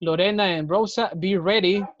Lorena and Rosa, be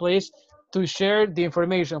ready, please, to share the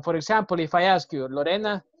information. For example, if I ask you,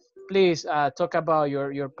 Lorena, please talk about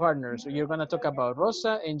your partners. So you're gonna talk about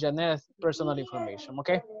Rosa and Janeth personal information.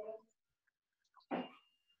 Okay.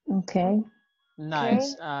 Okay.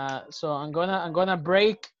 Nice. So I'm gonna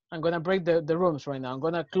break the rooms right now. I'm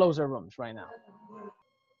gonna close the rooms right now.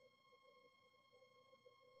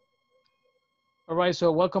 All right,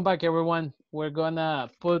 so welcome back, everyone. We're gonna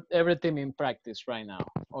put everything in practice right now,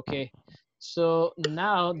 okay? So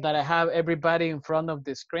now that I have everybody in front of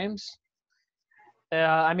the screens,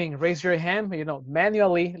 raise your hand,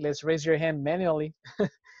 manually. Let's raise your hand manually,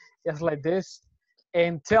 just like this.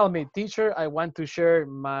 And tell me, teacher, I want to share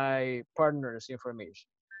my partner's information.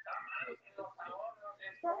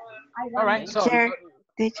 All right, so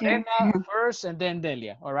teacher. first and then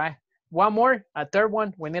Delia, all right? One more, a third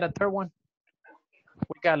one. We need a third one.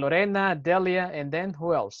 We got Lorena, Delia, and then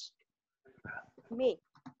who else? Me.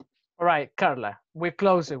 All right, Carla, we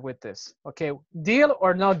close it with this. Okay, deal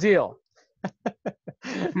or no deal?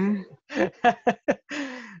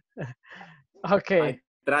 Okay.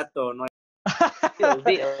 Trato, no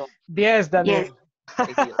hay deal. Yes, Daniel.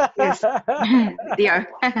 Yes. Dear.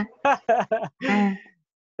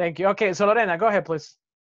 Thank you. Okay, so Lorena, go ahead, please.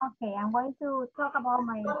 Okay, I'm going to talk about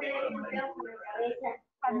my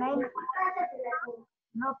name.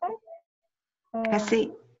 Lopez.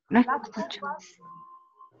 Así, no escucho.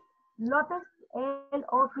 Lopez,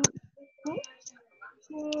 L-O-P-E.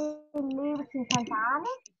 She lives in Santa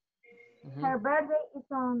Ana. Her birthday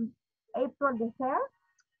is on April the 3rd.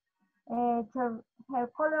 Her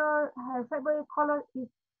favorite color is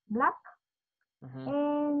black.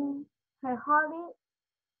 And her hobby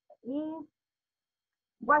is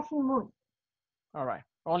watching movies. All right,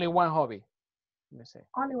 only one hobby. Let me say.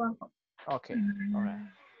 Only one hobby. Okay, all right.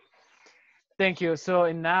 Thank you.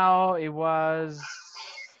 So now it was,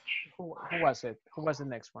 who was it? Who was the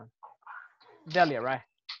next one? Delia, right?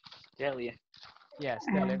 Delia. Yes,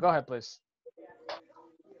 Delia. Go ahead, please.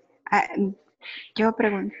 Yo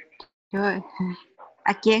pregunto.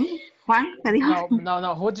 ¿A quién? Juan? ¿Me dijo?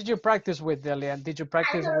 No. Who did you practice with, Delia? Did you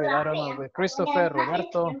practice with, I don't know, with Christopher,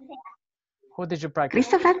 Roberto? Who did you practice?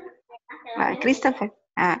 Christopher.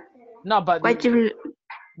 No, but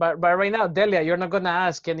right now, Delia, you're not going to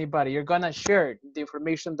ask anybody. You're going to share the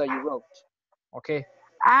information that you wrote. Okay?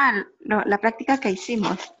 No, la práctica que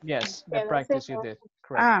hicimos. Yes, the practice you did.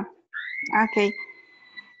 Correct. Okay.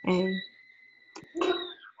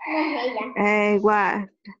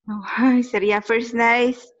 Sería first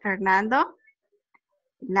name Fernando,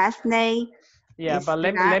 last name. Yeah, but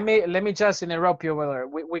let me just interrupt you over there.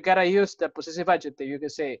 We gotta use the possessive adjective. You can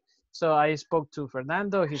say, so I spoke to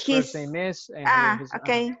Fernando. His first name is. And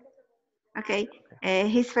okay.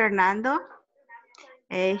 He's Fernando.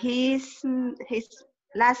 His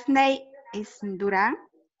last name is Duran.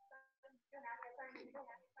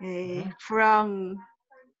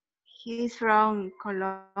 He's from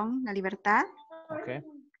Colón, La Libertad. Okay.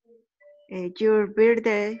 Your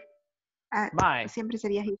birthday. My. Siempre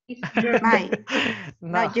sería his. My.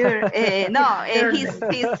 No, your. His.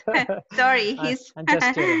 Sorry, his. I'm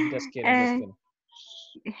just kidding.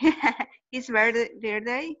 His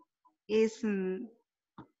birthday is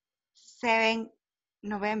 7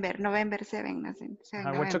 November 7.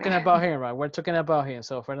 We're talking about him, right? We're talking about him.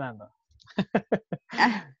 So Fernando.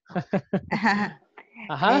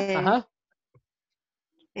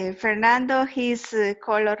 Fernando, his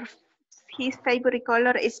favorite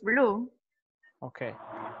color is blue. Okay,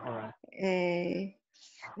 all right.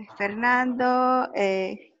 Fernando,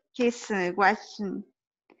 his watching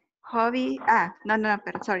hobby.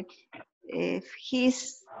 Pero sorry.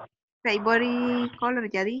 His favorite color,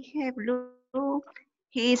 ya dije, blue.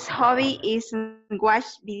 His hobby is watch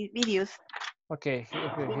videos. Okay,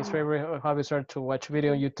 his favorite hobbies are to watch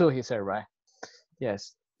video on YouTube, he said, right?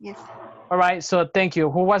 Yes. Yes. All right, so thank you.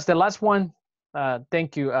 Who was the last one?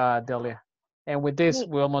 Thank you, Delia. And with this,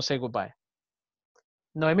 we almost say goodbye.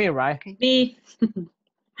 Noemi, right? Me.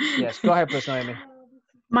 Yes, go ahead, please, Noemi.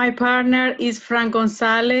 My partner is Frank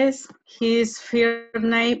Gonzalez. His first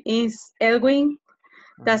name is Edwin.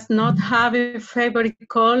 Does not have a favorite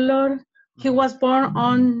color. He was born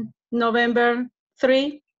on November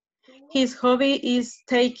 3. His hobby is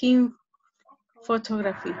taking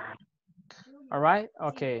photography. All right,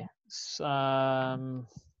 okay.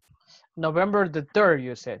 November the 3rd,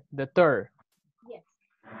 you said, the 3rd. Yes.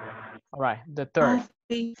 All right, the 3rd.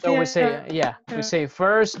 So we say, yeah, we say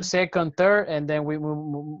first, second, third, and then we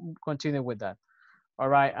continue with that. All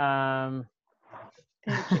right.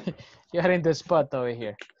 You're in the spot over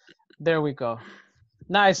here. There we go.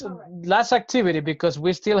 Nice. Last activity, because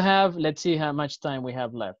we still have, let's see how much time we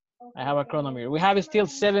have left. I have a chronometer. We have still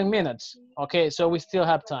 7 minutes. Okay, so we still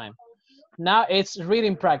have time. Now it's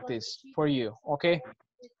reading practice for you, okay?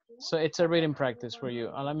 So it's a reading practice for you.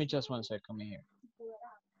 Let me just 1 second here.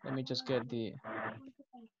 Let me just get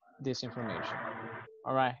this information.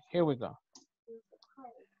 All right, here we go.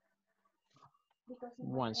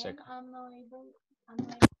 1 second.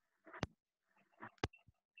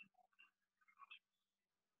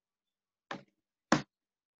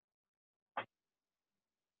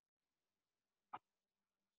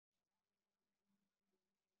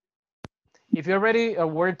 If you already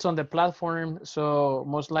worked on the platform, so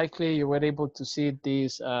most likely you were able to see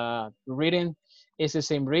this reading. It's the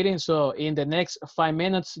same reading. So in the next 5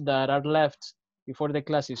 minutes that are left before the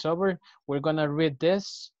class is over, we're gonna read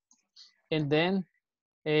this, and then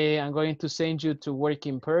I'm going to send you to work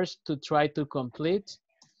in pairs to try to complete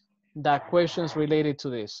the questions related to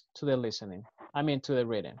this, to the listening. I mean to the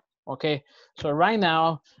reading. Okay. So right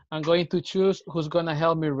now I'm going to choose who's gonna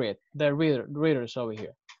help me read. The readers over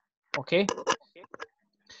here. Okay.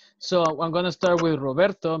 So I'm gonna start with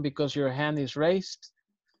Roberto because your hand is raised.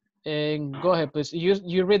 And go ahead, please.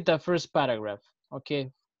 You read the first paragraph,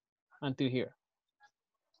 okay, until here.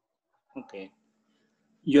 Okay.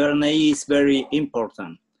 Your name is very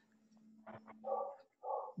important.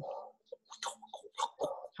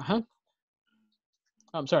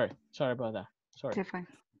 I'm sorry about that. Sorry.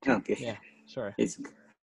 Okay. Yeah, sorry.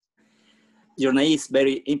 Your name is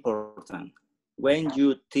very important. When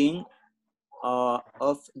you think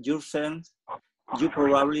of yourself, you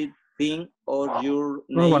probably think of your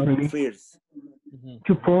name first.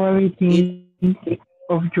 You probably think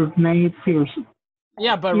of your name first.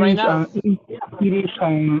 Yeah, but right now it is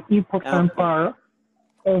an important part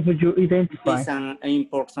of your identity. It's an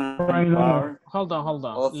important right part. Hold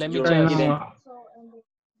on. Let me right just. now,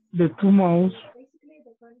 the two most.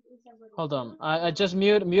 Hold on. I just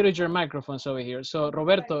muted your microphones over here. So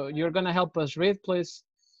Roberto, you're gonna help us read, please,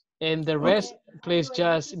 and the rest, please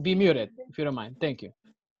just be muted if you don't mind. Thank you.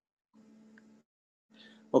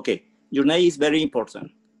 Okay. Your name is very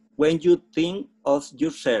important. When you think of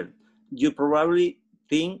yourself, you probably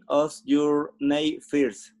think of your name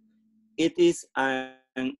first. It is an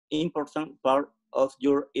important part of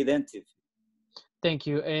your identity. Thank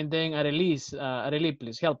you. And then Arelis,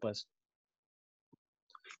 please help us.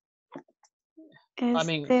 I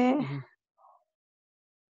mean,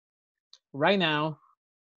 right now.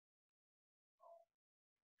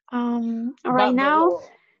 Right now.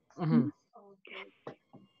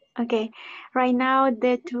 Okay, right now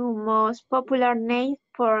the two most popular names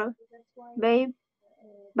for babies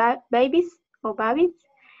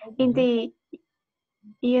in the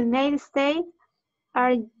United States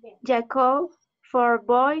are Jacob for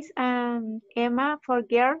boys and Emma for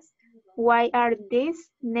girls. Why are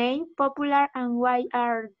these names popular and why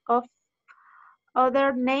are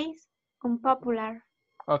other names unpopular?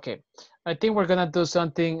 Okay, I think we're gonna do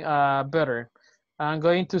something better. I'm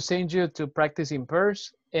going to send you to practice in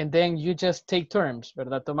pairs, and then you just take turns,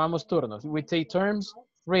 ¿verdad? Tomamos turnos. We take turns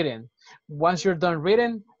reading. Once you're done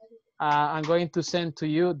reading, I'm going to send to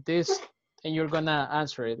you this, and you're gonna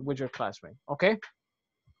answer it with your classmate. Okay?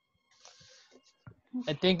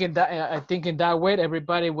 I think in that way,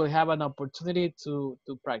 everybody will have an opportunity to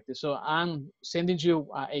practice. So I'm sending you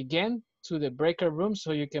again to the breakout room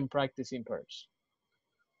so you can practice in pairs.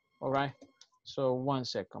 All right. So 1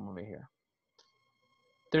 second over here.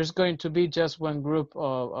 There's going to be just one group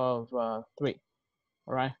of 3.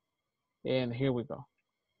 All right. And here we go.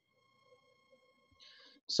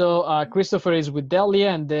 So Christopher is with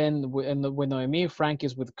Delia, and then with Noemi. Frank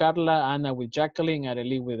is with Carla. Ana with Jacqueline.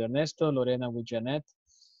 Arely with Ernesto. Lorena with Janet.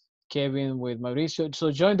 Kevin with Mauricio. So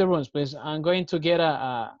join the rooms, please. I'm going to get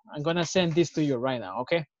I'm going to send this to you right now,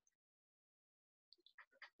 okay?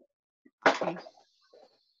 Okay.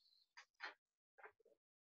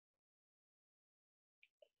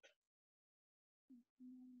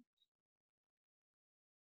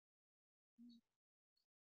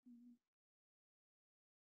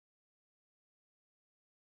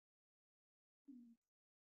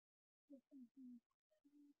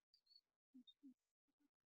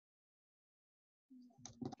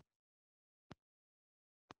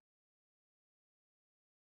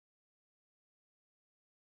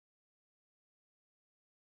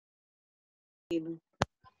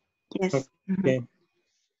 Yes. Okay.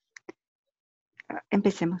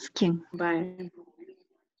 Empecemos. ¿Quién? Bye.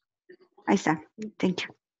 Ahí está. Thank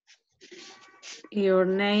you. Your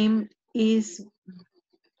name is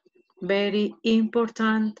very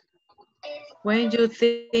important. When you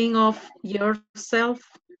think of yourself,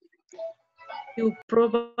 you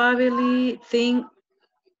probably think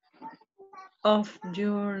of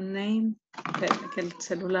your name. Espérame, que el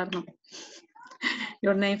celular no.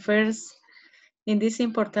 Your name first. In this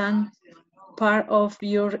important part of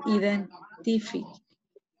your identity.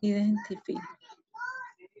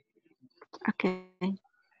 Okay.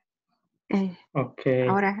 Okay.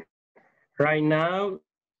 Ahora. Right now,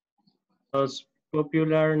 most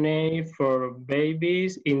popular name for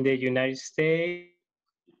babies in the United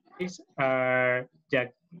States are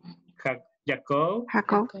Jacob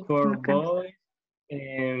for Okay. boys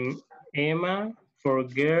and Emma for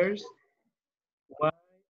girls. Why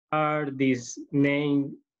are these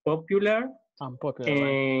names popular? Unpopular,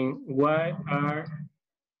 and right? why are,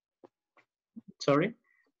 sorry?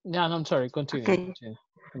 Yeah, no, I'm sorry. Continue.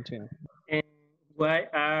 Continue. And why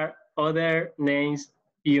are other names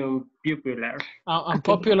unpopular?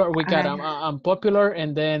 Unpopular, we got unpopular,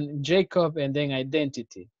 and then Jacob, and then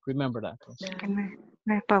identity. Remember that, please.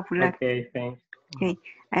 Very popular. Okay, thanks. Okay.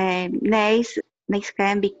 Names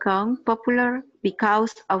can become popular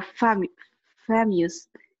because of famous.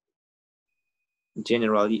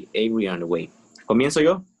 Generally, every on the way. ¿Comienzo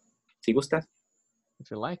yo? Si gustas.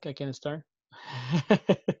 If you like, I can start.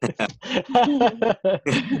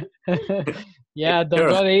 Yeah,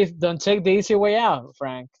 don't take the easy way out,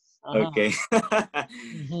 Frank. Okay.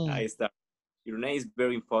 I start. Your name is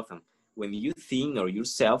very important. When you think of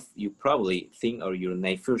yourself, you probably think of your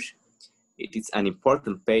name first. It is an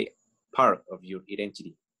important part of your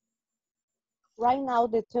identity. Right now,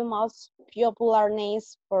 the two most popular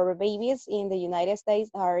names for babies in the United States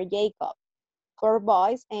are Jacob for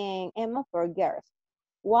boys and Emma for girls.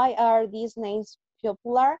 Why are these names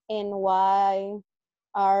popular and why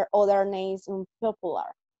are other names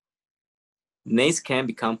unpopular? Names can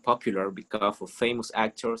become popular because of famous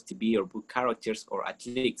actors, TV or book characters, or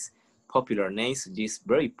athletes. Popular names suggest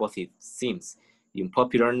very positive themes.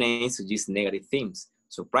 Unpopular names suggest negative themes.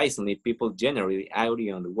 Surprisingly, people generally agree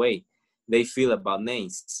on the way they feel about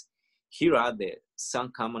names. Here are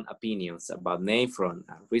some common opinions about names from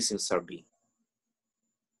a recent survey.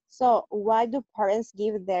 So, why do parents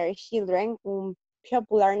give their children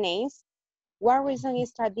unpopular names? One reason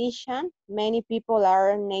is tradition. Many people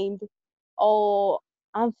are named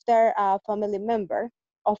after a family member.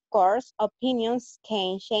 Of course, opinions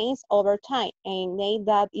can change over time. A name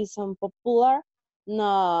that is unpopular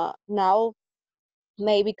now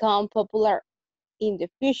may become popular in the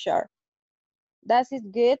future. That is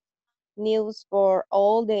good news for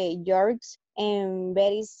all the Yorks and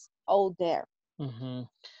Bettys out there.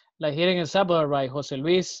 Like here in El Salvador, right, Jose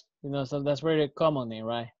Luis, so that's very common name,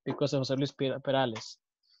 right? Because of Jose Luis Perales.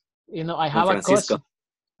 I have a cousin.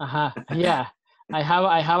 Yeah. I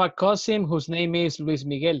have a cousin whose name is Luis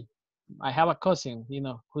Miguel. I have a cousin,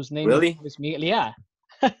 whose name is Luis Miguel. Yeah.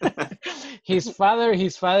 His father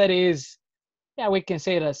is, yeah, we can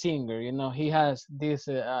say a singer. He has this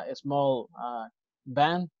small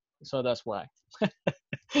band, so that's why.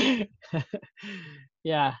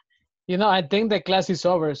 Yeah. I think the class is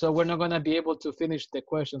over, so we're not going to be able to finish the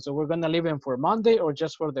question. So we're going to leave them for Monday or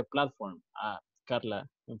just for the platform, Carla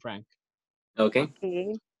and Frank. Okay.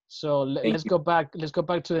 So let's go back. Let's go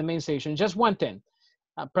back to the main section. Just one thing: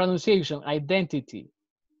 pronunciation, identity,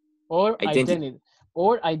 or identity,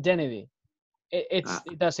 or identity. It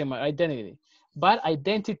doesn't matter. Identity, but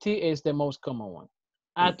identity is the most common one.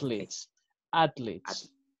 Athletes.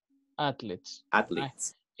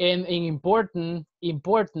 And in important, it's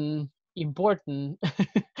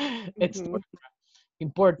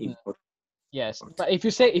important. Yes, but if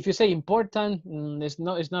you say important, it's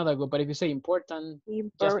not that good. But if you say important,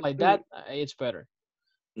 just like that, it's better.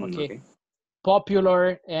 Okay. Okay.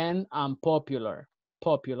 Popular and unpopular.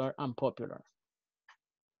 Popular, unpopular.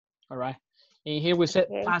 All right. And here we said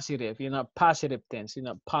positive, positive tense,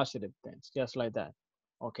 positive tense, just like that.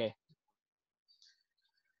 Okay.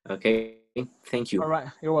 Okay. Thank you. All right.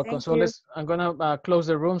 You're welcome. Thank So you. I'm gonna close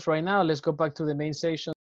the rooms right now. Let's go back to the main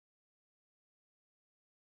session.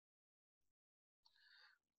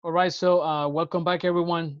 All right. So welcome back,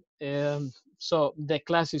 everyone. So the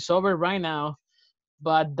class is over right now,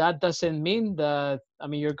 but that doesn't mean that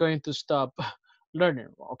you're going to stop learning.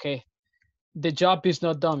 Okay. The job is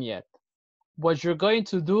not done yet. What you're going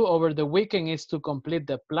to do over the weekend is to complete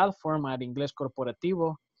the platform at Inglés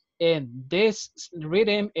Corporativo. And this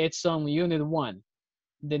rhythm, it's on unit 1.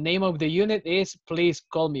 The name of the unit is Please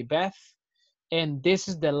Call Me Beth. And this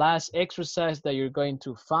is the last exercise that you're going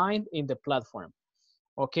to find in the platform.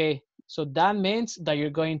 Okay, so that means that you're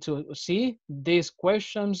going to see these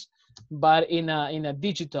questions, but in a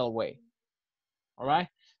digital way. All right,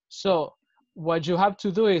 so what you have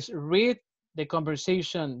to do is read the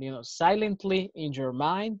conversation, silently in your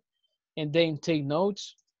mind, and then take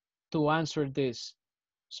notes to answer this.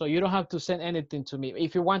 So you don't have to send anything to me.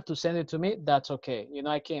 If you want to send it to me, that's okay.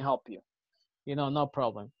 I can help you. No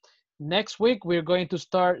problem. Next week, we're going to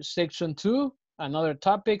start section 2, another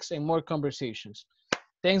topics and more conversations.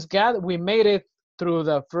 Thanks God, we made it through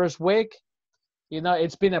the first week.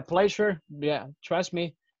 It's been a pleasure. Yeah, trust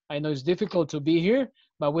me. I know it's difficult to be here,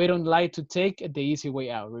 but we don't like to take the easy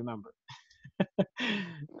way out, remember.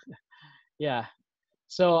 Yeah.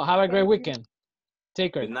 So have a great weekend.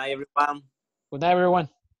 Take care. Good night, everyone. Good night, everyone.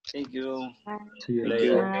 Thank you. See you Thank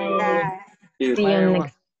you. later. Good See Bye, you everyone.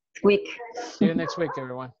 next week. See you next week,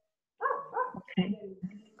 everyone. Okay.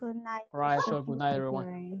 Good night. All right, so good night,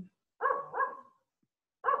 everyone.